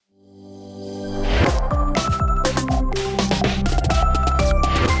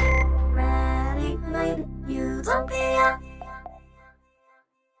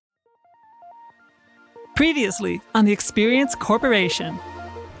Previously on the Experience Corporation.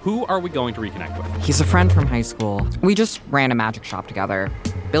 Who are we going to reconnect with? He's a friend from high school. We just ran a magic shop together.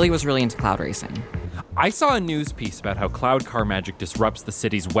 Billy was really into cloud racing. I saw a news piece about how cloud car magic disrupts the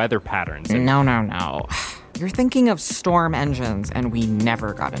city's weather patterns. No. You're thinking of storm engines, and we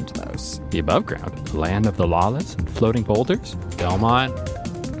never got into those. The above ground, land of the lawless and floating boulders? Belmont?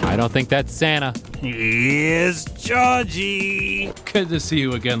 I don't think that's Santa. Here's Georgie. Good to see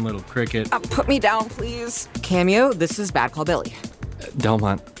you again, little cricket. Put me down, please. Cameo, this is Bad Call Billy.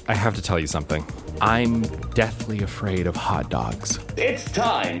 Delmont, I have to tell you something. I'm deathly afraid of hot dogs. It's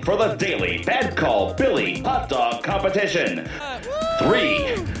time for the daily Bad Call Billy hot dog competition.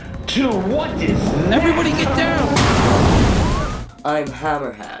 3, 2, what is next? Everybody get down! I'm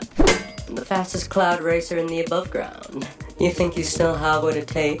Hammerhand, the fastest cloud racer in the above ground. You think you still have what it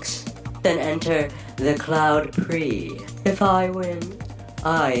takes? Then enter the Cloud Pre. If I win,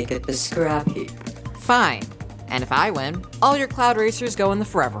 I get the scrap heap. Fine. And if I win, all your cloud racers go in the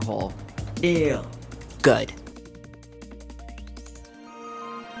forever hole. Deal. Good.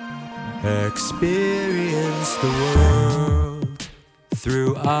 Experience the world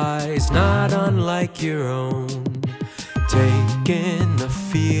through eyes not unlike your own. Take in the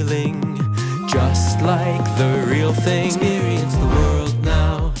feeling just like the real thing. Experience the world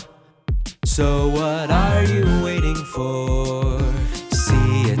now. So what are you waiting for?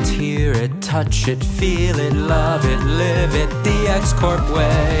 See it, hear it, touch it, feel it, love it, live it, the X-Corp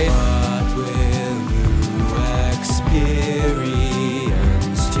way. What will you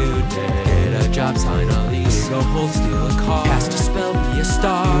experience today? Get a job, sign a lease, go hold, steal a car, cast a spell, be a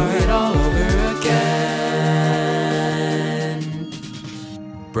star, do it all over again.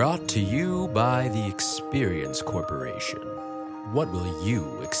 Brought to you by the Experience Corporation. What will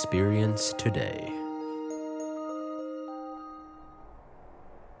you experience today?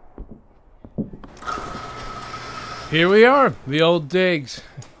 Here we are, the old digs.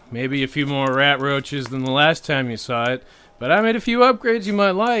 Maybe a few more rat roaches than the last time you saw it, but I made a few upgrades you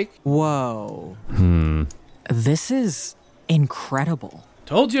might like. Whoa. This is incredible.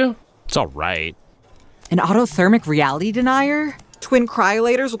 Told you. It's all right. An autothermic reality denier? Twin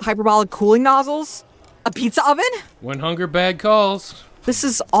cryolators with hyperbolic cooling nozzles? A pizza oven? When hunger bag calls. This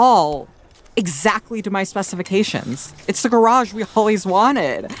is all exactly to my specifications. It's the garage we always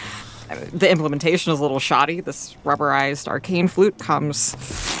wanted. The implementation is a little shoddy. This rubberized arcane flute comes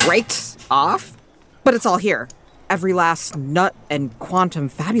right off, but it's all here. Every last nut and quantum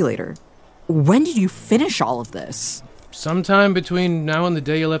fabulator. When did you finish all of this? Sometime between now and the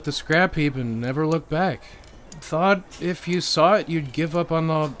day you left the scrap heap and never looked back. Thought if you saw it, you'd give up on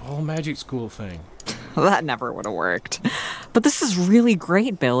the whole magic school thing. That never would have worked. But this is really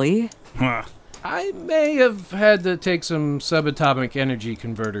great, Billy. I may have had to take some subatomic energy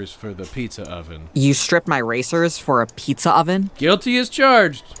converters for the pizza oven. You stripped my racers for a pizza oven? Guilty as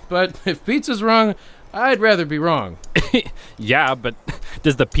charged, but if pizza's wrong, I'd rather be wrong. Yeah, but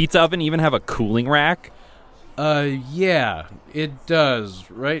does the pizza oven even have a cooling rack? Yeah, it does.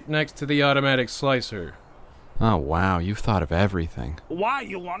 Right next to the automatic slicer. Oh, wow, you've thought of everything. Why,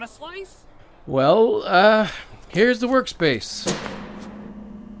 you want a slice? Well, here's the workspace.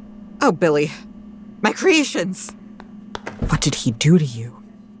 Oh, Billy. My creations. What did he do to you?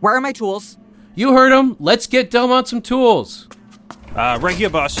 Where are my tools? You heard him. Let's get Delmont some tools. Right here,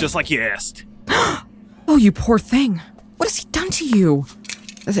 boss, just like you asked. Oh, you poor thing. What has he done to you?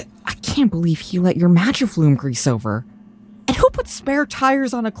 I can't believe he let your Magiflume grease over. And who put spare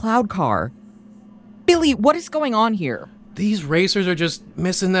tires on a cloud car? Billy, what is going on here? These racers are just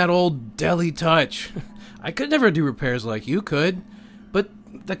missing that old deli touch. I could never do repairs like you could, but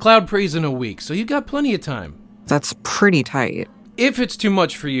the cloud pre's in a week, so you got plenty of time. That's pretty tight. If it's too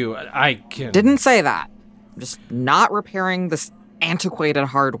much for you, I can... Didn't say that. I'm just not repairing this antiquated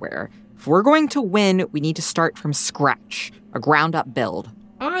hardware. If we're going to win, we need to start from scratch. A ground-up build.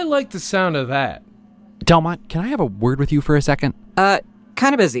 I like the sound of that. Delmont, can I have a word with you for a second?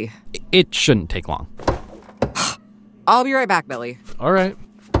 Kind of busy. It shouldn't take long. I'll be right back, Billy. All right.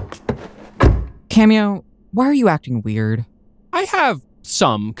 Cameo, why are you acting weird? I have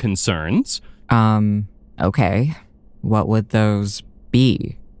some concerns. Okay. What would those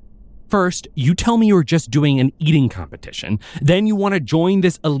be? First, you tell me you're just doing an eating competition. Then you want to join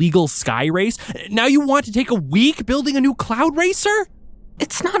this illegal sky race. Now you want to take a week building a new cloud racer?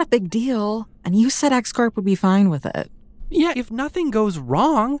 It's not a big deal, and you said X-Corp would be fine with it. Yeah, if nothing goes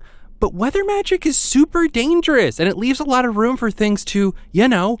wrong, but weather magic is super dangerous, and it leaves a lot of room for things to,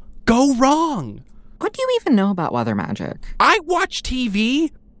 go wrong. What do you even know about weather magic? I watch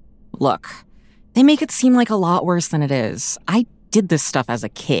TV. Look, they make it seem like a lot worse than it is. I did this stuff as a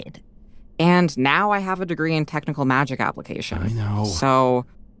kid. And now I have a degree in technical magic application. I know. So,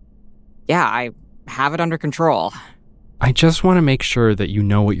 yeah, I have it under control. I just want to make sure that you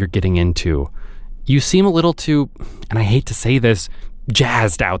know what you're getting into. You seem a little too, and I hate to say this,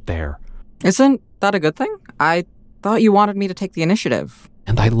 jazzed out there. Isn't that a good thing? I thought you wanted me to take the initiative.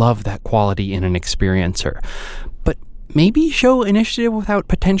 And I love that quality in an experiencer. But maybe show initiative without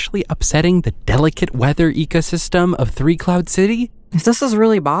potentially upsetting the delicate weather ecosystem of Three Cloud City? If this is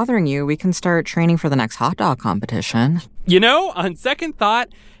really bothering you, we can start training for the next hot dog competition. You know, on second thought,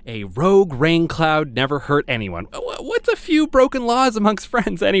 a rogue rain cloud never hurt anyone. What's a few broken laws amongst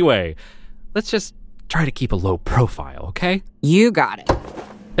friends anyway? Let's just try to keep a low profile, okay? You got it.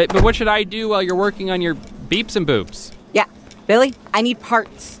 Hey, but what should I do while you're working on your beeps and boops? Yeah, Billy, I need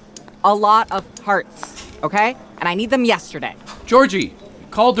parts. A lot of parts, okay? And I need them yesterday. Georgie,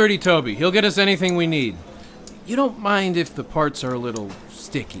 call Dirty Toby. He'll get us anything we need. You don't mind if the parts are a little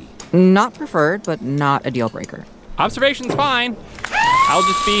sticky? Not preferred, but not a deal breaker. Observation's fine. I'll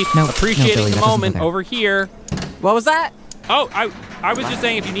just be appreciating Billy, the that doesn't moment go there. over here. What was that? Oh, I was just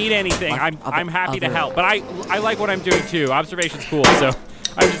saying if you need anything, I'm happy to help. But I like what I'm doing too. Observation's cool, so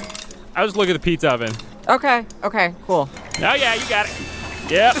I was looking at the pizza oven. Okay, cool. Oh yeah, you got it.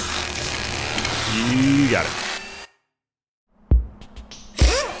 Yep. You got it.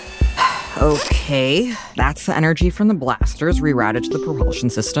 Okay, that's the energy from the blasters rerouted to the propulsion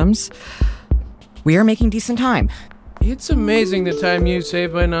systems. We are making decent time. It's amazing the time you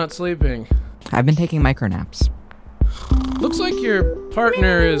save by not sleeping. I've been taking micronaps. Looks like your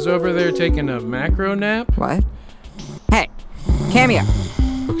partner is over there taking a macro nap. What? Hey, Cameo.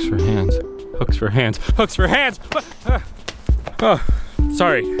 Hooks for hands. Hooks for hands. Hooks for hands! Oh,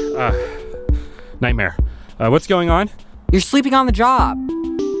 sorry. Nightmare. What's going on? You're sleeping on the job.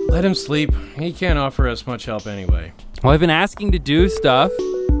 Let him sleep. He can't offer us much help anyway. Well, I've been asking to do stuff.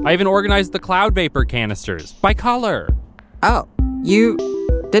 I even organized the cloud vapor canisters by color. Oh, you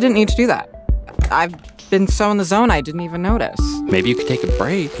didn't need to do that. I've been so in the zone I didn't even notice. Maybe you could take a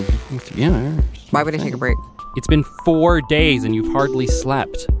break. Yeah. Why would I take a break? It's been 4 days and you've hardly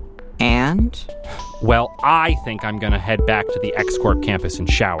slept. And? Well, I think I'm gonna head back to the X-Corp campus and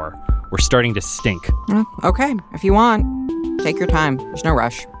shower. We're starting to stink. Okay, if you want, take your time. There's no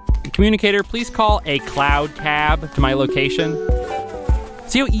rush. Communicator, please call a cloud cab to my location.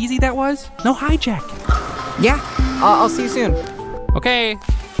 See how easy that was? No hijacking. Yeah, I'll see you soon. Okay,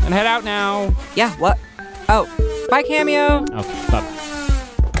 and head out now. Yeah, what? Oh, bye, Cameo. Oh,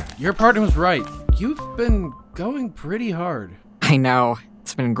 bye. Your partner was right. You've been going pretty hard. I know.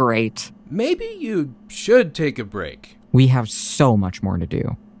 It's been great. Maybe you should take a break. We have so much more to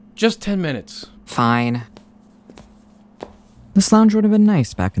do. Just 10 minutes. Fine. This lounge would have been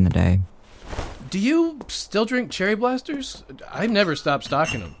nice back in the day. Do you still drink Cherry Blasters? I've never stopped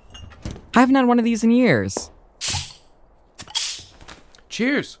stocking them. I haven't had one of these in years.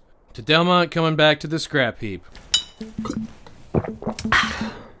 Cheers to Delmont coming back to the scrap heap.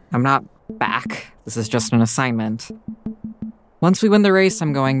 I'm not back. This is just an assignment. Once we win the race,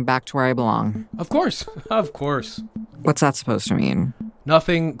 I'm going back to where I belong. Of course, of course. What's that supposed to mean?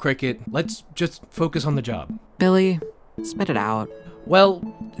 Nothing, Cricket. Let's just focus on the job. Billy, spit it out. Well,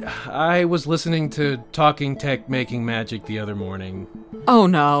 I was listening to Talking Tech Making Magic the other morning. Oh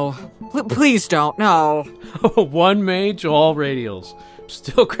no. Please don't, no. One mage, all radials.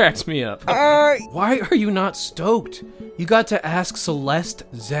 Still cracks me up. Why are you not stoked? You got to ask Celeste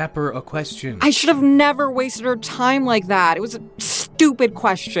Zapper a question. I should have never wasted her time like that. It was a stupid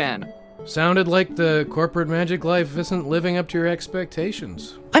question. Sounded like the corporate magic life isn't living up to your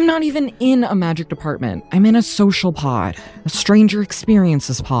expectations. I'm not even in a magic department. I'm in a social pod. A stranger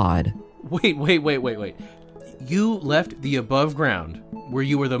experiences pod. Wait. You left the above ground, where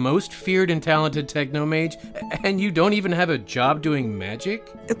you were the most feared and talented technomage, and you don't even have a job doing magic?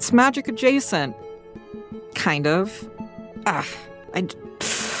 It's magic adjacent. Kind of.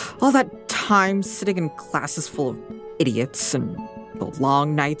 All that time sitting in classes full of idiots and the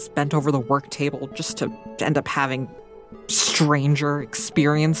long nights bent over the work table just to end up having stranger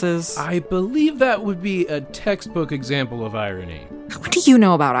experiences. I believe that would be a textbook example of irony. What do you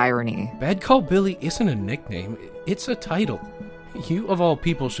know about irony? Bad Call Billy isn't a nickname, it's a title. You, of all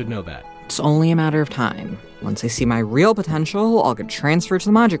people, should know that. It's only a matter of time. Once I see my real potential, I'll get transferred to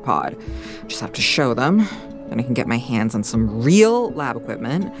the Magic Pod. Just have to show them. Then I can get my hands on some real lab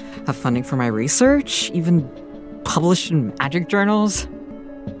equipment, have funding for my research, even publish in magic journals.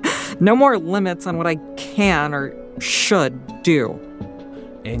 No more limits on what I can or should do.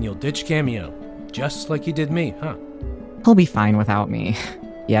 And you'll ditch Cameo, just like you did me, huh? He'll be fine without me.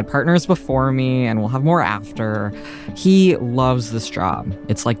 He had partners before me, and we'll have more after. He loves this job.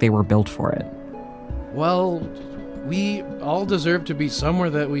 It's like they were built for it. Well, we all deserve to be somewhere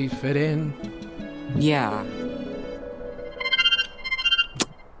that we fit in. Yeah.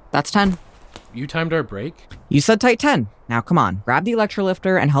 That's 10. You timed our break? You said tight 10. Now come on, grab the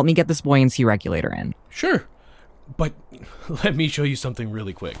electrolifter and help me get this buoyancy regulator in. Sure. But let me show you something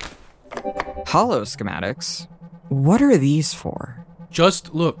really quick. Hollow schematics? What are these for?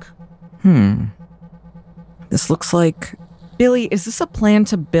 Just look. This looks like... Billy, is this a plan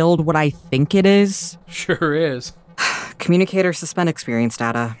to build what I think it is? Sure is. Communicator suspend experience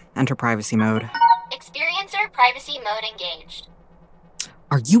data. Enter privacy mode. Experiencer privacy mode engaged.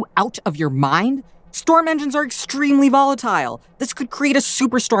 Are you out of your mind? Storm engines are extremely volatile. This could create a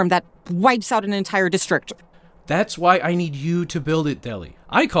superstorm that wipes out an entire district. That's why I need you to build it, Deli.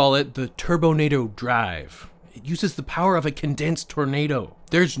 I call it the Turbonado Drive. It uses the power of a condensed tornado.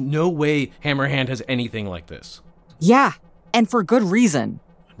 There's no way Hammerhand has anything like this. Yeah, and for good reason.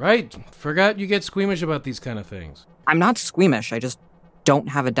 Right. Forgot you get squeamish about these kind of things. I'm not squeamish, I just don't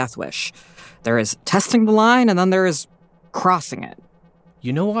have a death wish. There is testing the line, and then there is crossing it.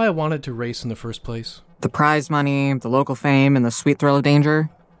 You know why I wanted to race in the first place? The prize money, the local fame, and the sweet thrill of danger?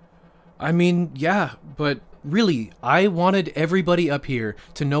 I mean, yeah, but really, I wanted everybody up here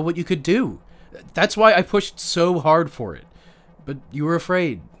to know what you could do. That's why I pushed so hard for it. But you were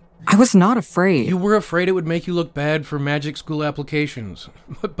afraid. I was not afraid. You were afraid it would make you look bad for magic school applications.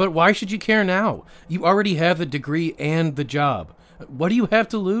 But why should you care now? You already have the degree and the job. What do you have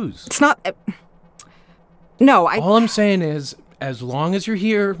to lose? It's not... No, All I'm saying is, as long as you're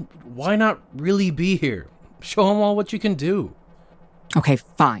here, why not really be here? Show them all what you can do. Okay,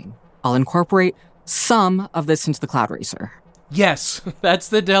 fine. I'll incorporate some of this into the Cloud Racer. Yes, that's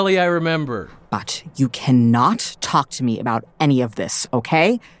the Deli I remember. But you cannot talk to me about any of this,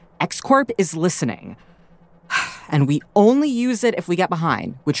 okay? X-Corp is listening. And we only use it if we get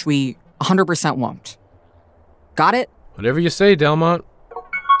behind, which we 100% won't. Got it? Whatever you say, Delmont.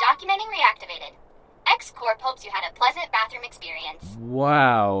 Documenting reactivated. X-Corp hopes you had a pleasant bathroom experience.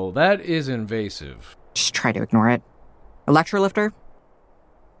 Wow, that is invasive. Just try to ignore it. Electrolifter?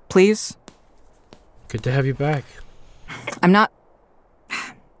 Please? Good to have you back. I'm not...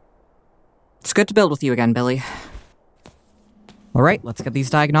 It's good to build with you again, Billy. All right, let's get these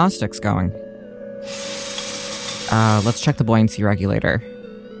diagnostics going. Let's check the buoyancy regulator.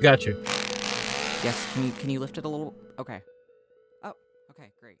 Got you. Yes, can you lift it a little? Okay. Oh,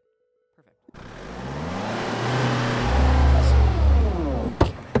 okay, great. Perfect.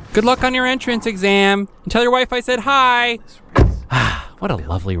 Good luck on your entrance exam. And tell your wife I said hi. What a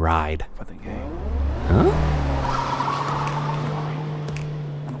lovely ride. Huh?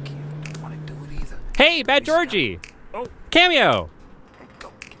 Hey, Bad Georgie. Oh. Cameo.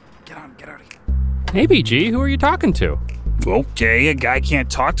 Get out of here. Hey, BG, who are you talking to? Okay, a guy can't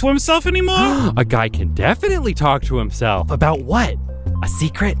talk to himself anymore? A guy can definitely talk to himself. About what? A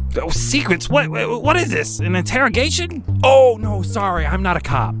secret? Oh, secrets? What is this? An interrogation? Oh, no, sorry, I'm not a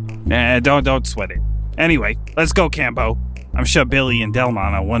cop. Nah, don't sweat it. Anyway, let's go, Cambo. I'm sure Billy and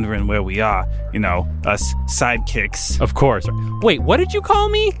Delmont are wondering where we are. You know, us sidekicks. Of course. Wait, what did you call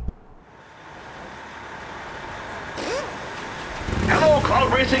me? Hello,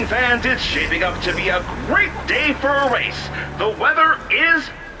 Cloud Racing fans. It's shaping up to be a great day for a race. The weather is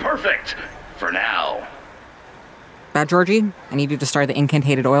perfect for now. Bad Georgie, I need you to start the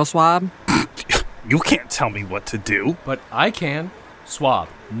incantated oil swab. You can't tell me what to do. But I can. Swab.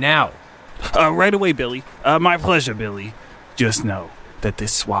 Now. Right away, Billy. My pleasure, Billy. Just know that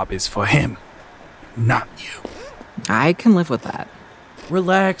this swab is for him, not you. I can live with that.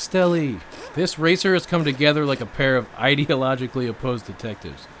 Relax, Deli. This racer has come together like a pair of ideologically opposed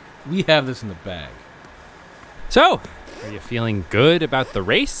detectives. We have this in the bag. So, are you feeling good about the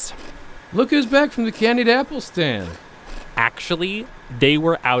race? Look who's back from the candied apple stand. Actually, they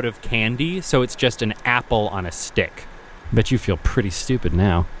were out of candy, so it's just an apple on a stick. Bet you feel pretty stupid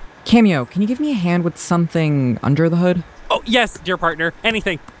now. Cameo, can you give me a hand with something under the hood? Oh, yes, dear partner.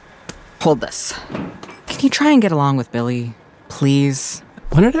 Anything. Hold this. Can you try and get along with Billy, please?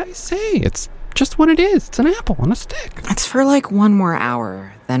 What did I say? It's just what it is. It's an apple on a stick. It's for like 1 more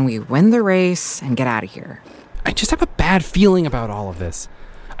hour. Then we win the race and get out of here. I just have a bad feeling about all of this.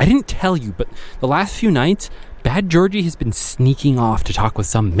 I didn't tell you, but the last few nights, Bad Georgie has been sneaking off to talk with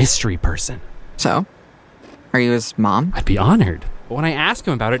some mystery person. So? Are you his mom? I'd be honored. But when I ask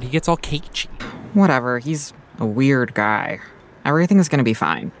him about it, he gets all cagey. Whatever. He's a weird guy. Everything's gonna be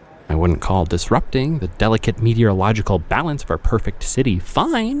fine. I wouldn't call disrupting the delicate meteorological balance of our perfect city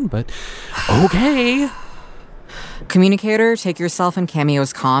fine, but okay. Communicator, take yourself and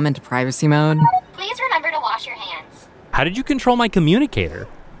Cameo's comm into privacy mode. Please remember to wash your hands. How did you control my communicator?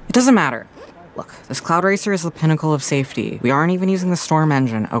 It doesn't matter. Look, this Cloud Racer is the pinnacle of safety. We aren't even using the Storm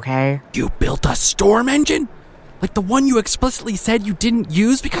engine, okay? You built a Storm engine? Like the one you explicitly said you didn't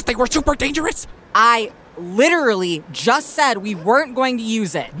use because they were super dangerous? I literally just said we weren't going to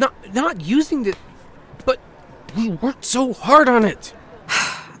use it. Not using it, but we worked so hard on it.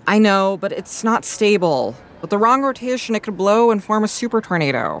 I know, but it's not stable. With the wrong rotation, it could blow and form a super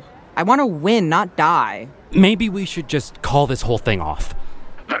tornado. I want to win, not die. Maybe we should just call this whole thing off.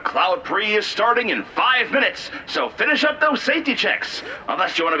 The Cloud Pre is starting in 5 minutes, so finish up those safety checks.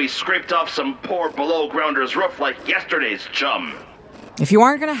 Unless you want to be scraped off some poor below-grounder's roof like yesterday's chum. If you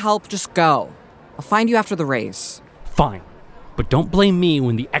aren't going to help, just go. I'll find you after the race. Fine. But don't blame me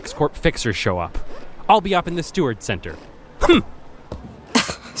when the X-Corp fixers show up. I'll be up in the Steward Center.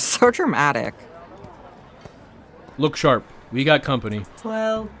 So dramatic. Look sharp. We got company.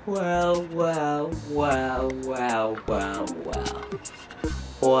 Wow.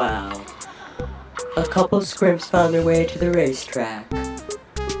 Wow. A couple scrimps found their way to the racetrack.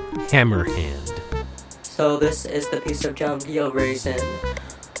 Hammerhand. So this is the piece of junk you'll race in.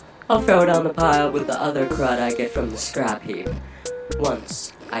 I'll throw it on the pile with the other crud I get from the scrap heap.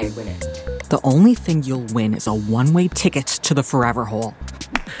 Once I win it. The only thing you'll win is a one-way ticket to the Forever Hole.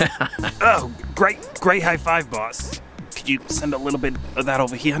 Oh, great high five, boss. Could you send a little bit of that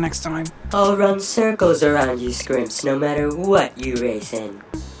over here next time? I'll run circles around you scrimps no matter what you race in.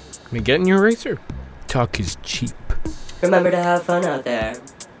 Me getting your racer? Talk is cheap. Remember to have fun out there.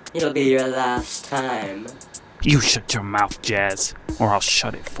 It'll be your last time. You shut your mouth, Jazz, or I'll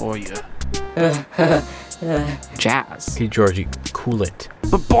shut it for you. Jazz. Hey, Georgie, cool it.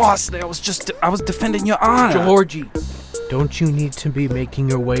 But boss, I was defending your honor. Georgie, don't you need to be making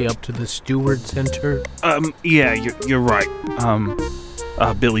your way up to the Steward Center? Yeah, you're right.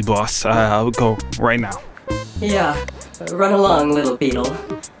 Billy boss, I'll go right now. Yeah, run along, little beetle.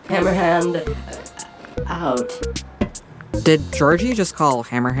 Hammerhand, out. Did Georgie just call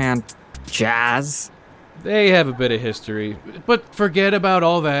Hammerhand Jazz? They have a bit of history, but forget about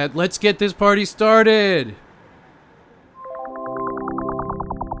all that. Let's get this party started.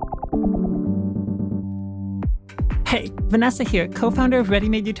 Hey, Vanessa here, co-founder of Ready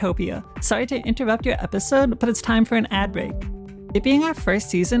Made Utopia. Sorry to interrupt your episode, but it's time for an ad break. It being our first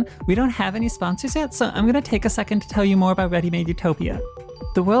season, we don't have any sponsors yet, so I'm going to take a second to tell you more about Ready Made Utopia.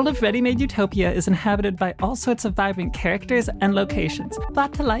 The world of Ready Made Utopia is inhabited by all sorts of vibrant characters and locations,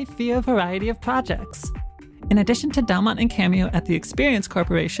 brought to life via a variety of projects. In addition to Delmont and Cameo at the Experience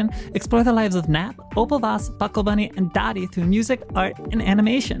Corporation, explore the lives of Nap, Opal Voss, Buckle Bunny, and Dottie through music, art, and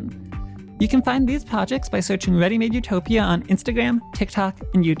animation. You can find these projects by searching Ready Made Utopia on Instagram, TikTok,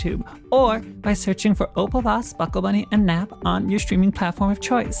 and YouTube, or by searching for Opal Voss, Buckle Bunny, and Nap on your streaming platform of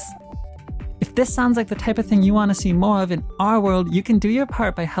choice. If this sounds like the type of thing you want to see more of in our world, you can do your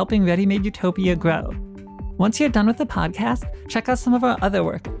part by helping Ready Made Utopia grow. Once you're done with the podcast, check out some of our other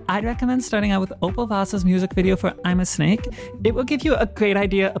work. I'd recommend starting out with Opal Voss's music video for I'm a Snake. It will give you a great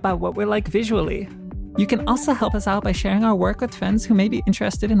idea about what we're like visually. You can also help us out by sharing our work with friends who may be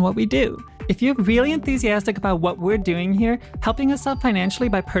interested in what we do. If you're really enthusiastic about what we're doing here, helping us out financially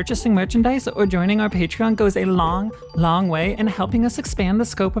by purchasing merchandise or joining our Patreon goes a long, long way in helping us expand the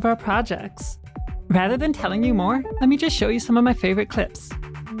scope of our projects. Rather than telling you more, let me just show you some of my favorite clips.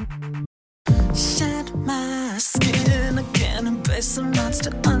 Shed my skin again and face the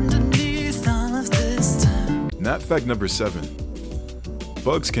monster underneath all of this time. Not fact number 7.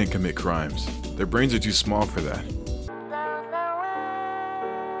 Bugs can't commit crimes. Their brains are too small for that.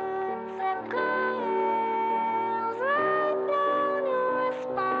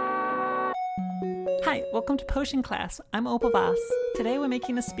 Hi, welcome to Potion Class. I'm Opal Voss. Today we're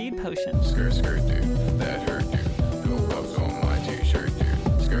making a speed potion. Skirt, skirt, dude. That hurt, dude. Go bugs on my t-shirt,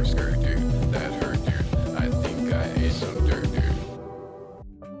 dude. Skirt, skirt, dude. That hurt, dude. I think I ate some dirt, dude.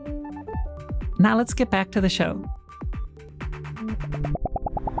 Now let's get back to the show.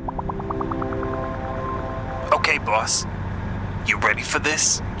 Okay, boss. You ready for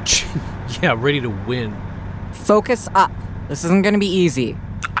this? Yeah, ready to win. Focus up. This isn't going to be easy.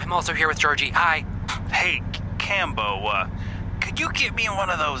 I'm also here with Georgie. Hi. Hey, Cambo, could you get me one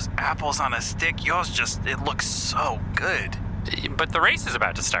of those apples on a stick? It looks so good. But the race is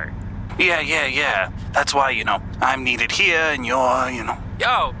about to start. Yeah. That's why, I'm needed here and you're,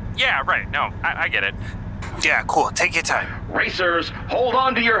 Oh, yeah, right. No, I get it. Yeah, cool. Take your time. Racers, hold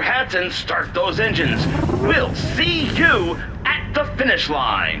on to your hats and start those engines. We'll see you at the finish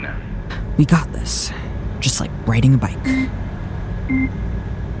line. We got this. Just like riding a bike.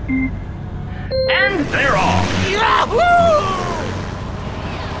 And they're off.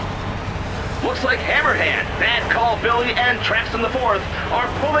 Looks like Hammerhand, Bad Call Billy, and Traxton the Fourth are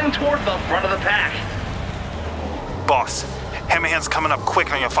pulling toward the front of the pack. Boss, Hammerhand's coming up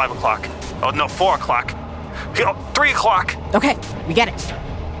quick on your 5 o'clock. Oh, no, 4 o'clock. 3 o'clock. Okay, we get it.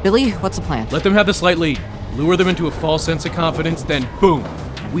 Billy, what's the plan? Let them have the slight lead. Lure them into a false sense of confidence, then boom,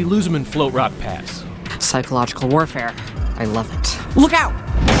 we lose them in Float Rock Pass. Psychological warfare. I love it. Look out!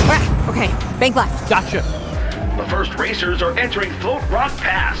 Ah, okay, bank left. Gotcha. The first racers are entering Float Rock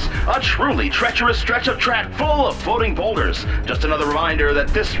Pass, a truly treacherous stretch of track full of floating boulders. Just another reminder that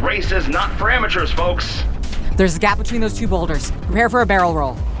this race is not for amateurs, folks. There's a gap between those two boulders. Prepare for a barrel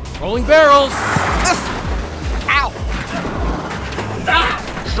roll. Rolling barrels! Ow!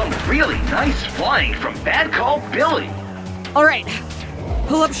 Some really nice flying from Bad Call Billy. All right,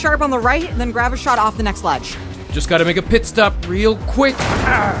 pull up sharp on the right and then grab a shot off the next ledge. Just gotta make a pit stop real quick.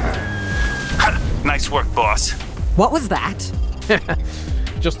 Nice work, boss. What was that?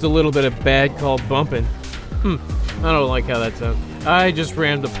 Just a little bit of Bad Call bumping. I don't like how that sounds. I just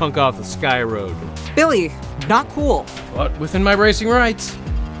rammed the punk off the Sky Road. Billy, not cool. But within my racing rights.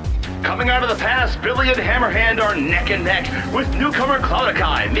 Coming out of the pass, Billy and Hammerhand are neck and neck, with newcomer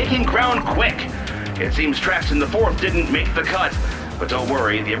Cloudakai making ground quick. It seems Traxton the Fourth didn't make the cut, but don't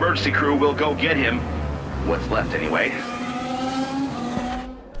worry, the emergency crew will go get him. What's left, anyway.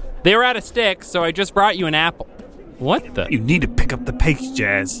 They were out of sticks, so I just brought you an apple. What the? You need to pick up the pace,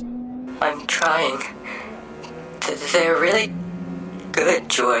 Jazz. I'm trying. They're really good,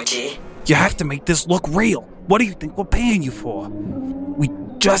 Georgie. You have to make this look real. What do you think we're paying you for? We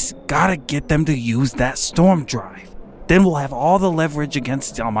just gotta get them to use that storm drive. Then we'll have all the leverage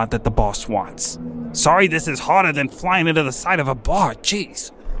against Delmont that the boss wants. Sorry this is harder than flying into the side of a bar,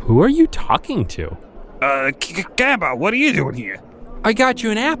 jeez. Who are you talking to? Gamba, what are you doing here? I got you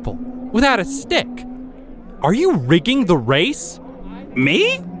an apple without a stick. Are you rigging the race?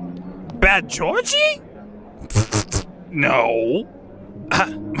 Me? Bad Georgie? No.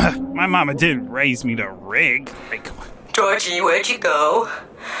 My mama didn't raise me to rig. Georgie, where'd you go?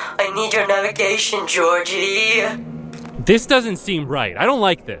 I need your navigation, Georgie. This doesn't seem right. I don't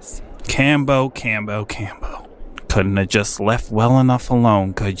like this. Cambo. Couldn't have just left well enough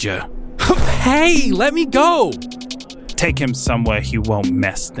alone, could you? Hey, let me go. Take him somewhere he won't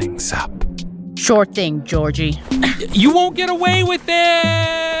mess things up. Sure thing, Georgie. You won't get away with this!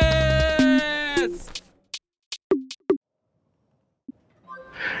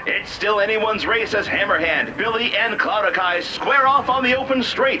 It's still anyone's race as Hammerhand, Billy, and Cloudakai square off on the open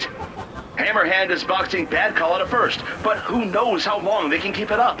straight. Hammerhand is boxing Bad Call at a first, but who knows how long they can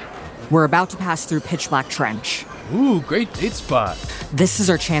keep it up. We're about to pass through Pitch Black Trench. Ooh, great date spot. This is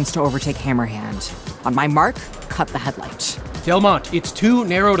our chance to overtake Hammerhand. On my mark, cut the headlight. Delmont, it's too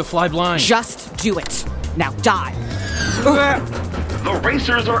narrow to fly blind. Just do it. Now dive. The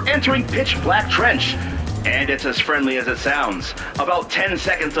racers are entering Pitch Black Trench, and it's as friendly as it sounds. About 10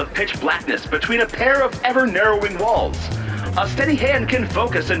 seconds of pitch blackness between a pair of ever-narrowing walls. A steady hand can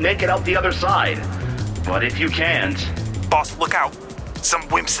focus and make it out the other side. But if you can't... Boss, look out. Some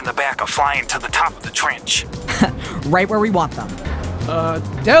wimps in the back are flying to the top of the trench. Right where we want them.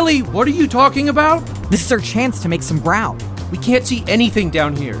 Deli, what are you talking about? This is our chance to make some ground. We can't see anything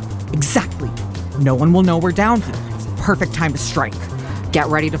down here. Exactly. No one will know we're down here. It's a perfect time to strike. Get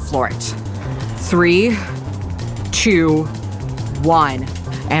ready to floor it. 3, 2, 1.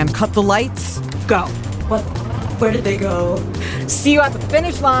 And cut the lights. Go. What? Where did they go? See you at the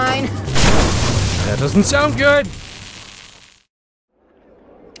finish line. That doesn't sound good.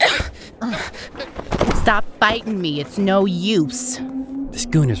 Stop fighting me. It's no use. This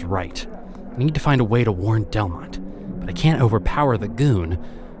goon is right. I need to find a way to warn Delmont, but I can't overpower the goon,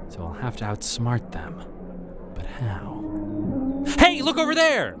 so I'll have to outsmart them. But how? Hey, look over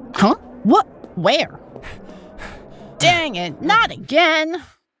there! Huh? What? Where? Dang it, not again!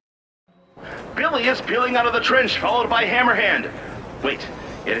 Billy is peeling out of the trench, followed by Hammerhand. Wait,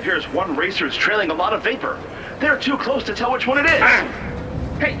 it appears one racer is trailing a lot of vapor. They're too close to tell which one it is.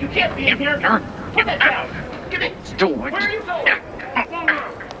 Hey, you can't be in here. Get that down. Get it. Where are you going?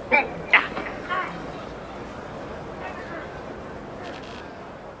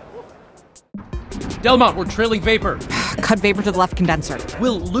 Delmont, we're trailing vapor. Cut vapor to the left condenser.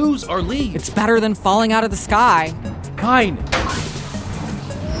 We'll lose our lead. It's better than falling out of the sky. Fine.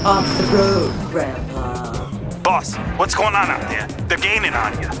 Off the road, Grandpa. Boss, what's going on out there? They're gaining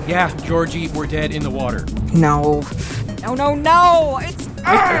on you. Yeah, Georgie, we're dead in the water. No. It's...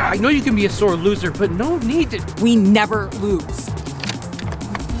 I know you can be a sore loser, but no need to... We never lose.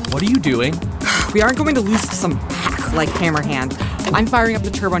 What are you doing? We aren't going to lose to some hack like Hammerhand. I'm firing up the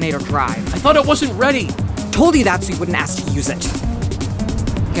Turbonado drive. I thought it wasn't ready. Told you that so you wouldn't ask to use it.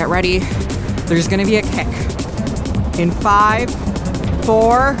 Get ready. There's gonna be a kick. In 5,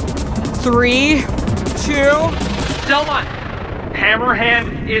 4, 3, 2... Delmont!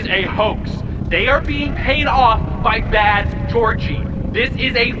 Hammerhand is a hoax. They are being paid off by Bad Georgie. This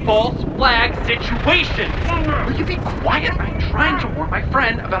is a false flag situation. Will you be quiet? I'm trying to warn my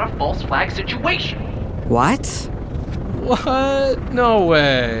friend about a false flag situation. What? What? No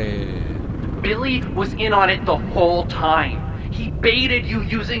way. Billy was in on it the whole time. He baited you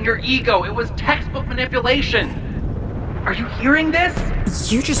using your ego. It was textbook manipulation. Are you hearing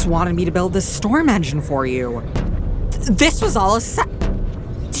this? You just wanted me to build this storm engine for you. This was all a set.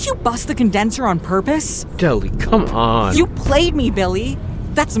 Did you bust the condenser on purpose? Deli, come on. You played me, Billy.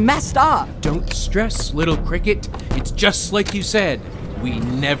 That's messed up. Don't stress, little cricket. It's just like you said. We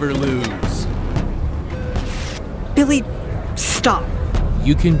never lose. Billy, stop.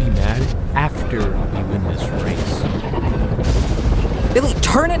 You can be mad after we win this race. Billy,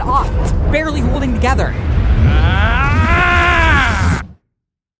 turn it off. It's barely holding together.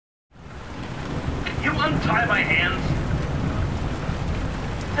 Can you untie my hands?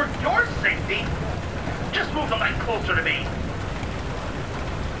 For your safety, just move the light closer to me.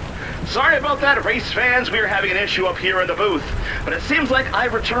 Sorry about that, race fans. We are having an issue up here in the booth, but it seems like I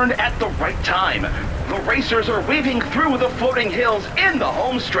returned at the right time. The racers are weaving through the floating hills in the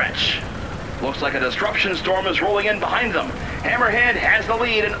home stretch. Looks like a disruption storm is rolling in behind them. Hammerhand has the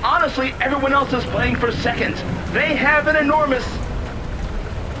lead, and honestly, everyone else is playing for second. They have an enormous...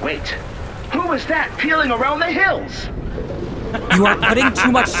 Wait, who is that peeling around the hills? You are putting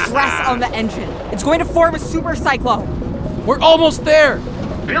too much stress on the engine. It's going to form a super cyclone. We're almost there.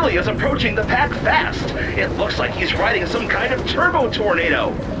 Billy is approaching the pack fast. It looks like he's riding some kind of turbo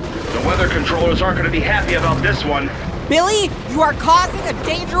tornado. The weather controllers aren't going to be happy about this one. Billy, you are causing a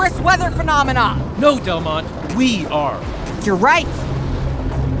dangerous weather phenomena. No, Delmont, we are. You're right.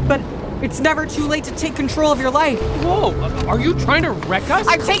 But it's never too late to take control of your life. Whoa, are you trying to wreck us?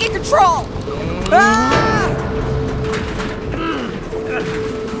 I'm taking control. Ah!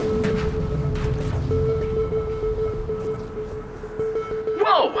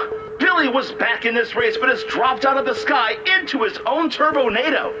 Whoa! Billy was back in this race, but has dropped out of the sky into his own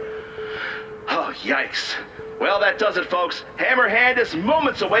turbonado. Oh, yikes. Well, that does it, folks. Hammerhand is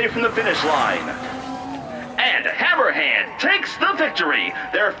moments away from the finish line. And Hammerhand takes the victory,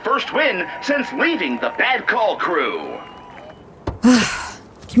 their first win since leaving the Bad Call crew.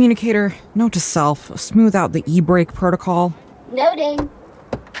 Communicator, note to self, smooth out the e-brake protocol. Noting.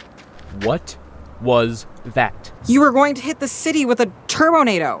 What was that? You were going to hit the city with a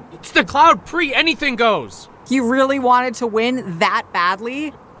turbonado. It's the Cloud Pre, anything goes. You really wanted to win that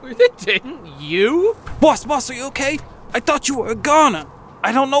badly? Didn't you? Boss, are you okay? I thought you were a goner.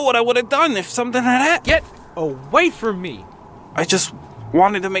 I don't know what I would have done if something had happened. Get away from me. I just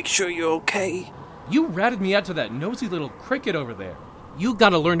wanted to make sure you're okay. You ratted me out to that nosy little cricket over there. You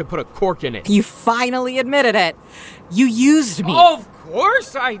gotta learn to put a cork in it. You finally admitted it. You used me. Of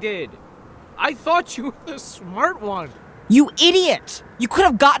course I did. I thought you were the smart one. You idiot! You could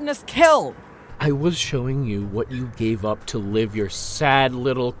have gotten us killed. I was showing you what you gave up to live your sad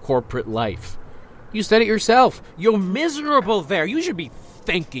little corporate life. You said it yourself. You're miserable there. You should be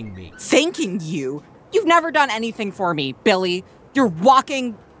thanking me. Thanking you? You've never done anything for me, Billy. You're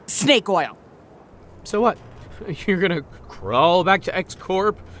walking snake oil. So what? You're gonna crawl back to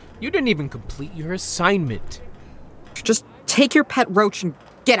X-Corp? You didn't even complete your assignment. Just take your pet roach and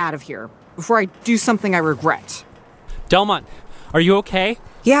get out of here before I do something I regret. Delmont, are you okay?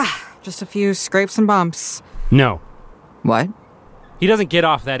 Yeah, just a few scrapes and bumps. No. What? He doesn't get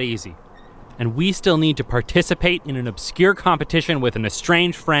off that easy. And we still need to participate in an obscure competition with an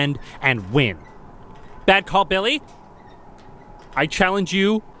estranged friend and win. Bad call, Billy. I challenge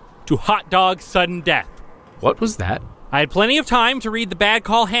you to hot dog sudden death. What was that? I had plenty of time to read the Bad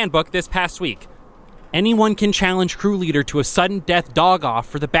Call handbook this past week. Anyone can challenge crew leader to a sudden death dog off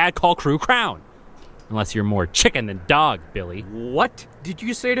for the Bad Call crew crown. Unless you're more chicken than dog, Billy. What did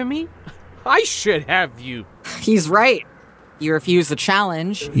you say to me? I should have you. He's right. You refuse the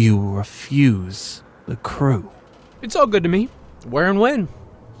challenge. You refuse the crew. It's all good to me. Where and when?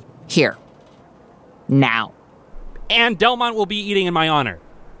 Here. Now. And Delmont will be eating in my honor.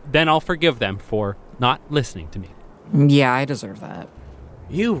 Then I'll forgive them for not listening to me. Yeah, I deserve that.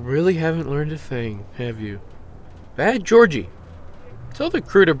 You really haven't learned a thing, have you? Bad Georgie. Tell the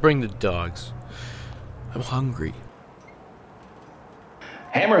crew to bring the dogs. I'm hungry.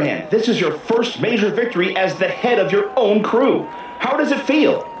 Hammerhand, this is your first major victory as the head of your own crew. How does it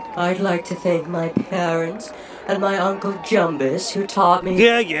feel? I'd like to thank my parents and my Uncle Jumbus who taught me...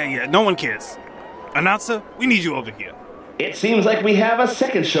 Yeah. No one cares. Announcer, we need you over here. It seems like we have a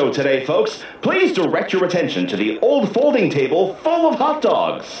second show today, folks. Please direct your attention to the old folding table full of hot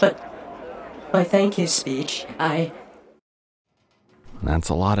dogs. But my thank you speech, That's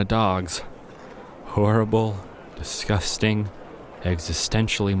a lot of dogs. Horrible, disgusting,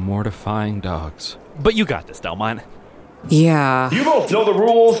 existentially mortifying dogs. But you got this, Delmont. Yeah. You both know the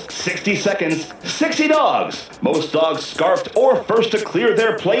rules. 60 seconds, 60 dogs. Most dogs scarfed or first to clear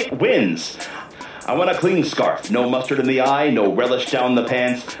their plate wins. I want a clean scarf. No mustard in the eye, no relish down the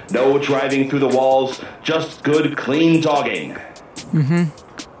pants, no driving through the walls, just good, clean dogging.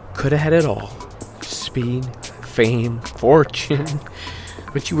 Mm-hmm. Could have had it all. Speed, fame, fortune.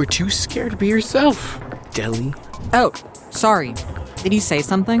 But you were too scared to be yourself, Deli. Oh, sorry. Did you say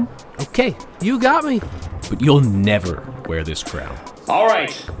something? Okay, you got me. But you'll never wear this crown. All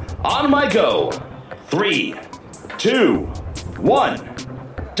right, on my go. 3, 2, 1,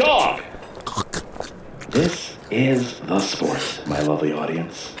 dog. This is the sport, my lovely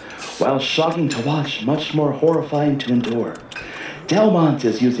audience. While shocking to watch, much more horrifying to endure. Delmont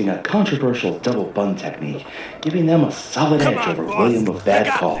is using a controversial double bun technique, giving them a solid edge over William of Bad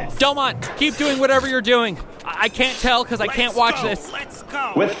Call. Delmont, keep doing whatever you're doing. I can't tell because I can't watch this.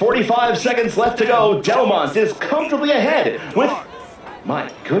 With 45 seconds left to go, Delmont is comfortably ahead with,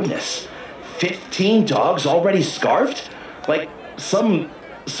 my goodness, 15 dogs already scarfed? Like some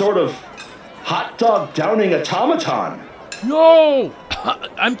sort of hot dog downing automaton. No!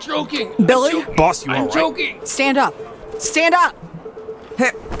 I'm joking. Billy? Boss, you all I'm right? joking. Stand up. Stand up.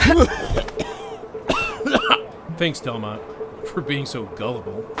 Thanks, Delmont, for being so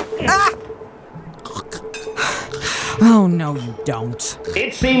gullible. Ah! Oh, no, you don't.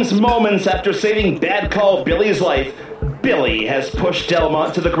 It seems moments after saving Bad Call Billy's life, Billy has pushed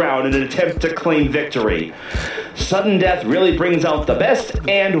Delmont to the ground in an attempt to claim victory. Sudden death really brings out the best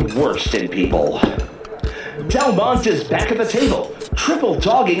and worst in people. Delmont is back at the table, triple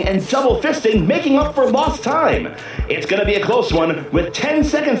dogging and double fisting, making up for lost time. It's gonna be a close one. With 10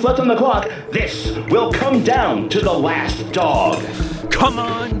 seconds left on the clock, this will come down to the last dog. Come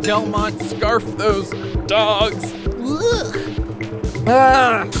on, Delmont, scarf those dogs.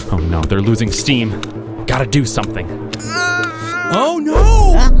 Oh no, they're losing steam. Gotta do something. Oh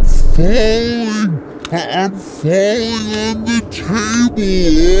no! I'm falling on the table.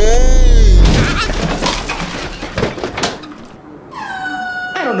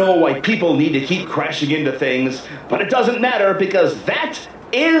 I don't know why people need to keep crashing into things, but it doesn't matter because that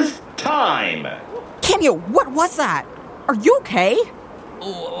is time. Cameo, what was that? Are you okay? A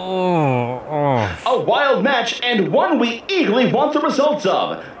wild match and one we eagerly want the results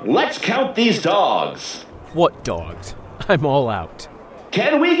of. Let's count these dogs. What dogs? I'm all out.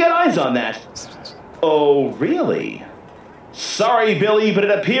 Can we get eyes on that? Oh, really? Sorry, Billy, but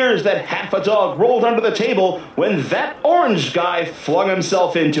it appears that half a dog rolled under the table when that orange guy flung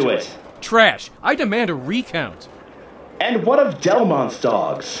himself into it. Trash. I demand a recount. And what of Delmont's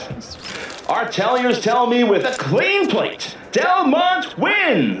dogs? Our talliers tell me with a clean plate, Delmont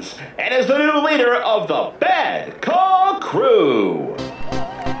wins and is the new leader of the Bad Call Crew.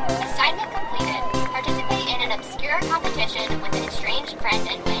 Assignment completed. Participate in an obscure competition with an estranged friend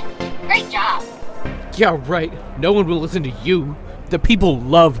and win. Great job. Yeah, right. No one will listen to you. The people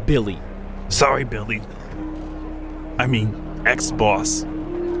love Billy. Sorry, Billy. I mean, ex-boss.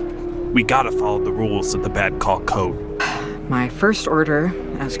 We gotta follow the rules of the Bad Call Code. My first order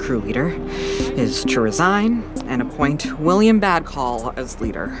as crew leader is to resign and appoint William Bad Call as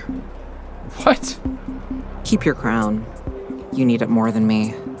leader. What? Keep your crown. You need it more than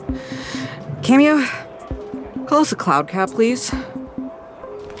me. Cameo, call us a cloud cap, please.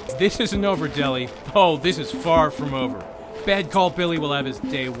 This isn't over, Deli. Oh, this is far from over. Bad Call Billy will have his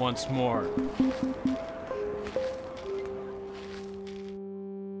day once more.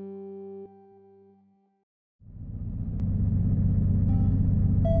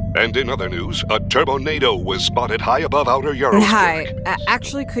 And in other news, a Turbonado was spotted high above Outer Eurospheric. Hi.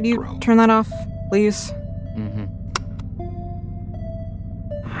 Actually, could you turn that off, please? Mm-hmm.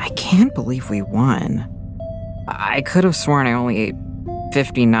 I can't believe we won. I could have sworn I only ate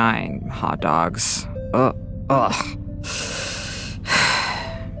 59 hot dogs. Ugh.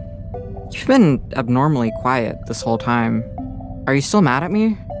 You've been abnormally quiet this whole time. Are you still mad at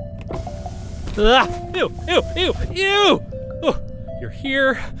me? Ew! Oh, you're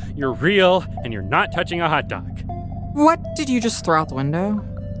here, you're real, and you're not touching a hot dog. What did you just throw out the window?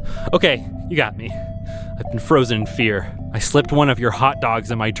 Okay, you got me. I've been frozen in fear. I slipped one of your hot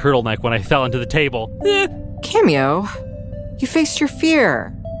dogs in my turtleneck when I fell into the table. Cameo, you faced your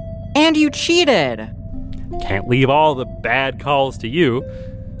fear. And you cheated. Can't leave all the bad calls to you.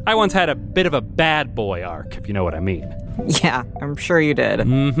 I once had a bit of a bad boy arc, if you know what I mean. Yeah, I'm sure you did.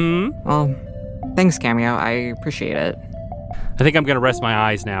 Mm-hmm. Well, thanks, Cameo. I appreciate it. I think I'm gonna rest my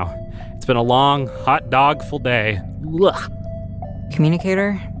eyes now. It's been a long, hot dog-full day. Ugh.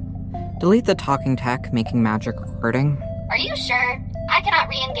 Communicator, delete the talking tech making magic recording. Are you sure? I cannot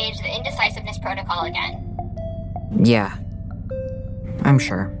re-engage the indecisiveness protocol again. Yeah, I'm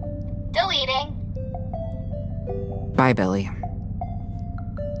sure. Deleting. Bye, Billy.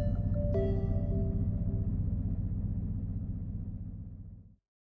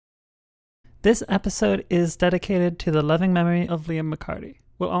 This episode is dedicated to the loving memory of Liam McCarty.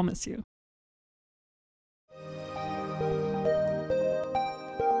 We'll all miss you.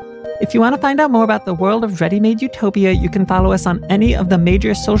 If you want to find out more about the world of Ready Made Utopia, you can follow us on any of the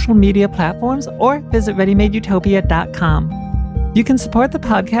major social media platforms or visit ReadyMadeUtopia.com. You can support the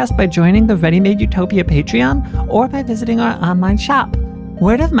podcast by joining the Ready Made Utopia Patreon or by visiting our online shop.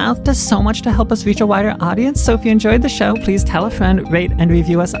 Word of mouth does so much to help us reach a wider audience, so if you enjoyed the show, please tell a friend, rate, and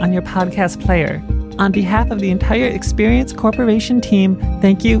review us on your podcast player. On behalf of the entire Experience Corporation team,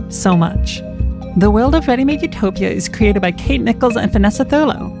 thank you so much. The world of Ready Made Utopia is created by Kate Nichols and Vanessa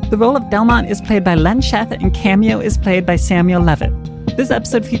Thurlow. The role of Delmont is played by Len Sheth, and Cameo is played by Samuel Levitt. This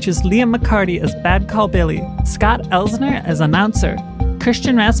episode features Liam McCarty as Bad Call Billy, Scott Elsner as Announcer,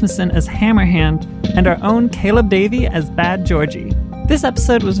 Christian Rasmussen as Hammerhand, and our own Caleb Davey as Bad Georgie. This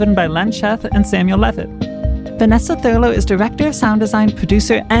episode was written by Len Sheth and Samuel Levitt. Vanessa Thurlow is Director of Sound Design,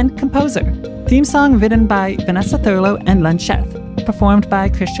 Producer, and Composer. Theme song written by Vanessa Thurlow and Len Sheth, performed by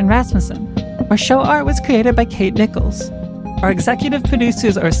Christian Rasmussen. Our show art was created by Kate Nichols. Our executive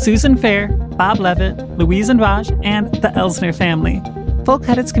producers are Susan Fair, Bob Levitt, Louise and Raj, and the Elsner family. Full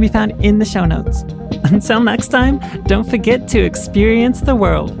credits can be found in the show notes. Until next time, don't forget to experience the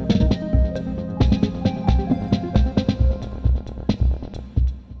world.